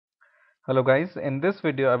Hello guys, in this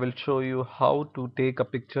video I will show you how to take a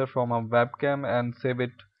picture from a webcam and save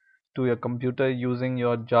it to your computer using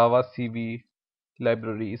your JavaCV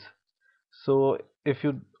libraries. So if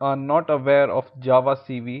you are not aware of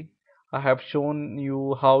JavaCV, I have shown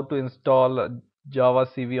you how to install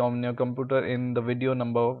JavaCV on your computer in the video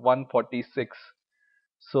number 146.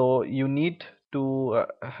 So you need to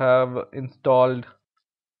have installed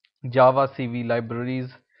JavaCV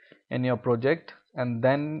libraries in your project and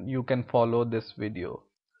then you can follow this video.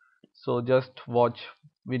 So just watch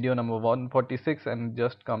video number 146 and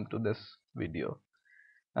just come to this video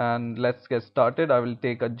and let's get started. I will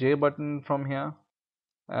take a J button from here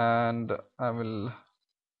and I will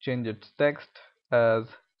change its text as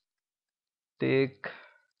take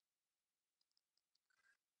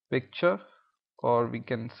picture, or we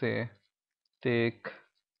can say take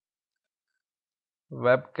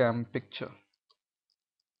webcam picture.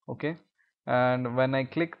 Okay, and when I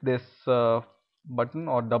click this button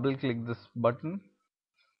or double click this button,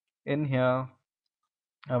 in here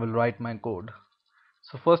I will write my code.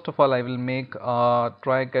 So first of all I will make a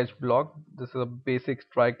try catch block. This is a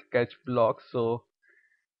basic try catch block, so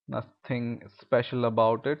nothing special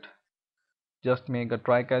about it. Just make a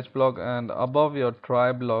try catch block, and above your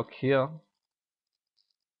try block here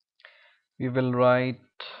we will write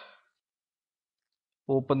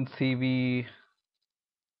OpenCV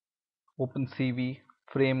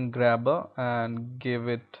frame grabber and give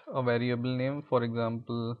it a variable name. For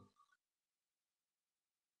example,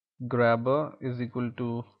 grabber is equal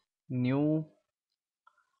to new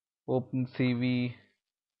OpenCV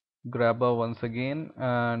grabber once again,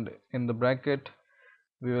 and in the bracket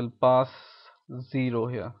we will pass 0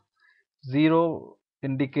 here. 0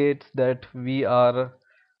 indicates that we are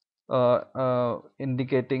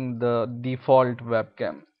indicating the default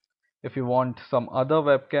webcam. If you want some other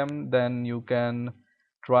webcam, then you can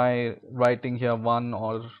try writing here 1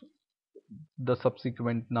 or the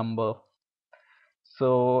subsequent number.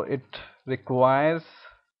 So it requires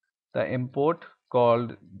the import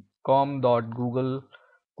called com.google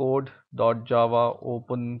code.java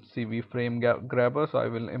opencv frame grabber. So I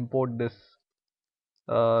will import this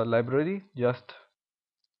library. Just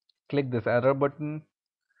click this error button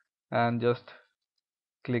and just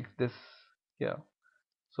click this here,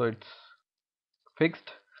 so it's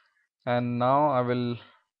fixed. And now I will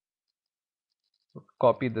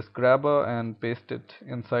copy this grabber and paste it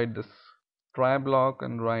inside this try block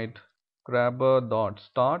and write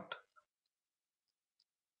grabber.start,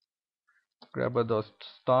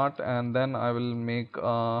 and then I will make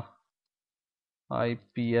a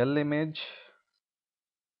IPL image.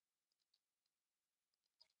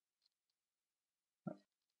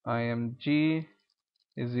 img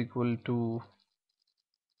is equal to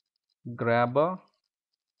grabber,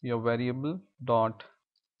 your variable, dot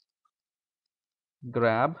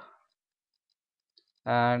grab,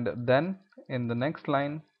 and then in the next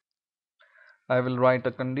line I will write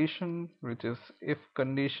a condition which is if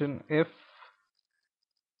condition if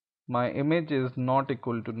my image is not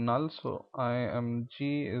equal to null. So img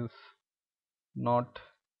is not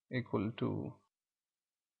equal to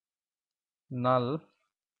null,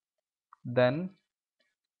 then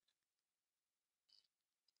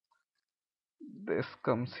this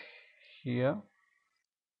comes here.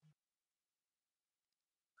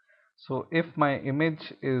 So if my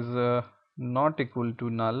image is not equal to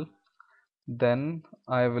null, then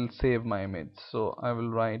I will save my image. So I will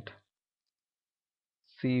write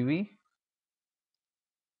cv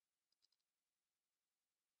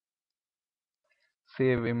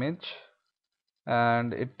save image,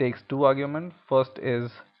 and it takes two arguments. First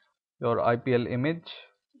is your IPL image,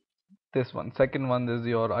 this one. Second one is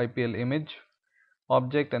your IPL image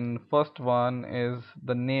object, and first one is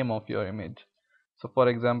the name of your image. So for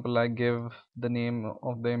example, I give the name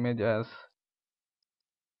of the image as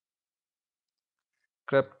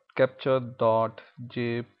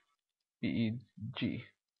capture.jpg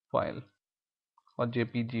file or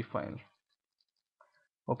jpg file.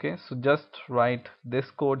 Okay, so just write this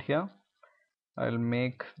code here. I'll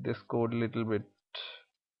make this code a little bit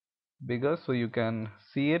bigger so you can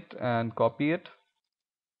see it and copy it,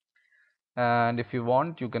 and if you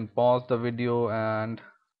want you can pause the video and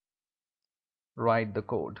write the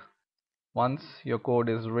code. Once your code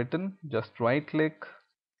is written, just right click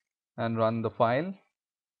and run the file,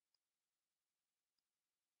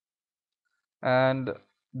 and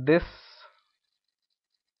this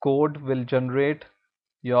code will generate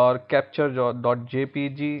your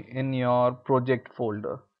capture.jpg in your project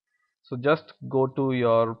folder. So just go to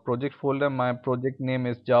your project folder. My project name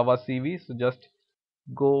is JavaCV, so just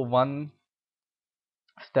go one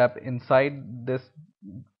step inside this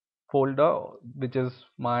folder, which is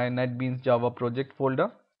my NetBeans Java project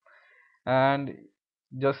folder. And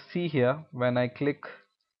just see here, when I click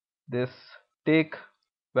this take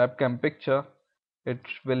webcam picture, it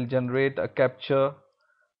will generate a capture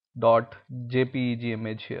dot jpeg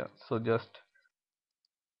image here. So just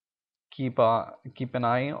keep an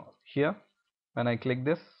eye here when I click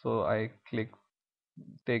this. So I click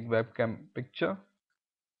take webcam picture,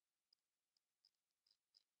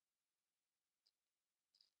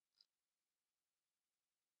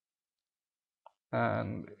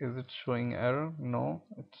 and is it showing error? No,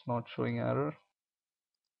 it's not showing error.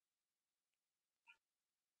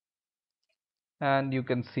 And you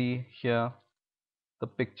can see here the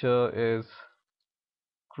picture is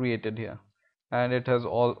created here, and it has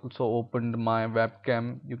also opened my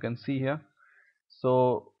webcam, you can see here.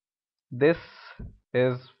 So this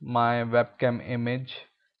is my webcam image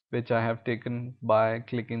which I have taken by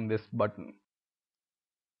clicking this button.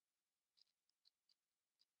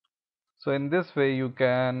 So in this way you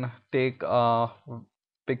can take a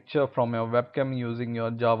picture from your webcam using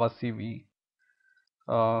your JavaCV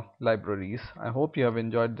libraries. I hope you have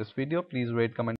enjoyed this video. Please rate, comment